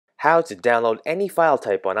How to download any file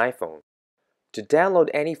type on iPhone. To download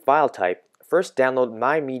any file type, first download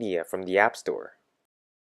My Media from the App Store.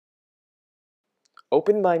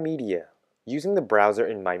 Open My Media. Using the browser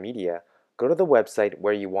in My Media, go to the website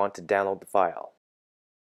where you want to download the file.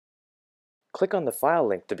 Click on the file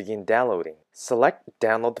link to begin downloading. Select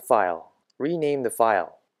Download the file. Rename the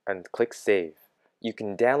file, and click Save. You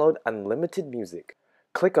can download unlimited music.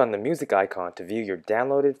 Click on the music icon to view your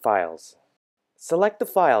downloaded files. Select the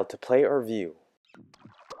file to play or view.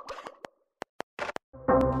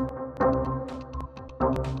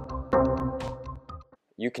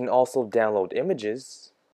 You can also download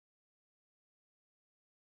images,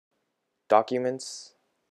 documents,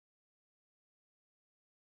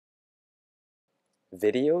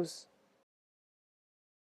 videos.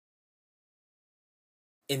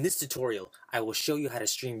 In this tutorial, I will show you how to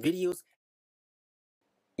stream videos,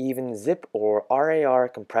 Even zip or RAR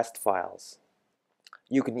compressed files.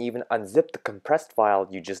 You can even unzip the compressed file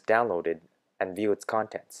you just downloaded and view its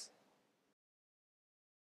contents.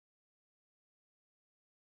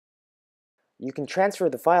 You can transfer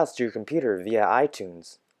the files to your computer via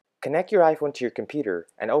iTunes. Connect your iPhone to your computer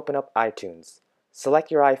and open up iTunes.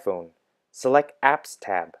 Select your iPhone. Select Apps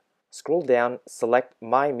tab. Scroll down, select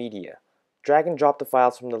My Media. Drag and drop the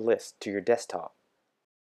files from the list to your desktop.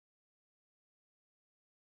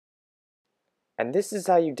 And this is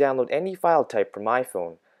how you download any file type from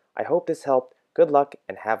iPhone. I hope this helped. Good luck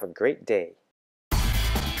and have a great day.